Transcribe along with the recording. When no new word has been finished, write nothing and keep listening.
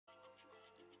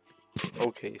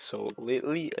Okay, so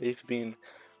lately I've been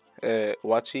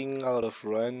watching a lot of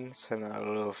runs and a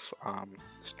lot of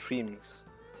streams,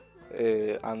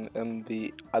 and at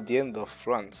the end of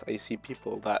runs, I see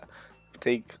people that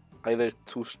take either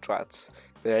two strats.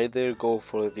 They either go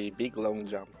for the big long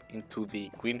jump into the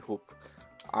green hoop,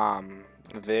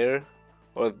 there,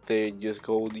 or they just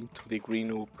go into the green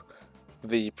hoop,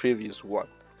 the previous one.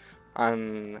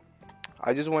 And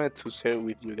I just wanted to share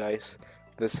with you guys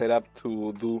the setup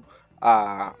to do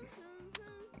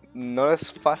not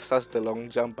as fast as the long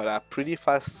jump, but a pretty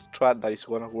fast strat that is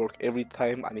gonna work every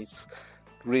time, and it's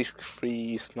risk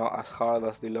free. It's not as hard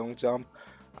as the long jump,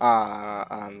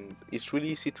 and it's really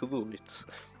easy to do.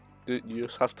 You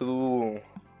just have to do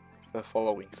the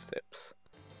following steps.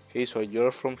 Okay, so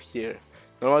you're from here.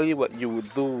 Normally, what you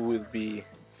would do would be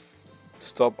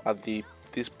stop at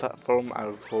this platform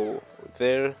and go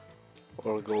there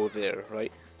or go there,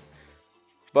 right?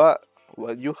 But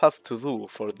what you have to do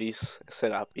for this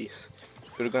setup is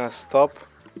you're gonna stop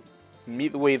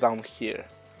midway down here.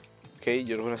 Okay,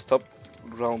 you're gonna stop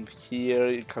around here.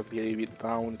 It can be a little bit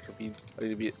down, it can be a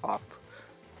little bit up.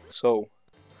 So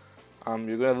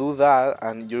you're gonna do that,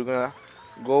 and you're gonna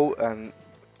go and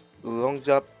long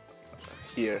jump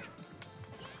here.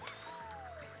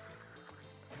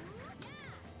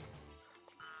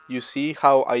 You see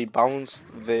how I bounced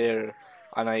there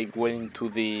and I went into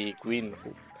the green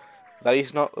hoop. That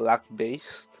is not lag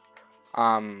based.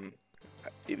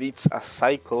 It's a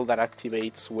cycle that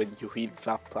activates when you hit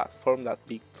that platform, that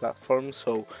big platform.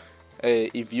 So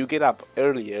if you get up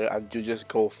earlier and you just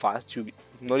go fast, you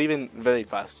not even very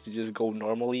fast, you just go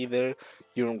normally there,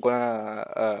 you're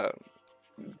gonna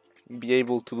be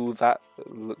able to do that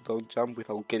long jump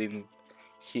without getting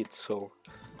hit. So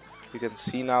you can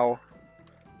see now,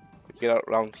 get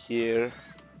around here,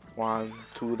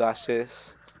 1-2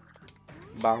 dashes,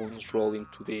 bounce, roll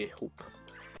into the hoop.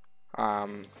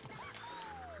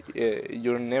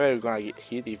 You're never gonna get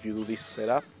hit if you do this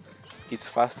setup. It's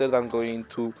faster than going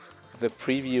to the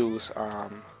previous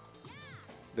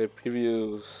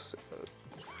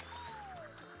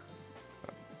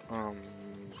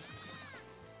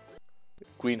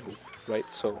green hoop, right?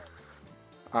 So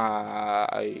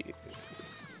I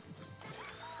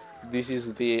this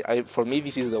is the for me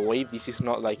this is the way. This is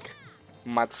not like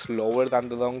much slower than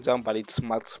the long jump, but it's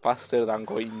much faster than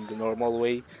going the normal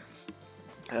way.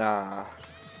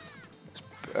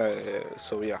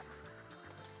 So yeah,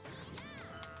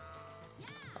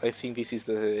 I think this is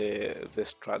the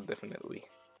strat definitely.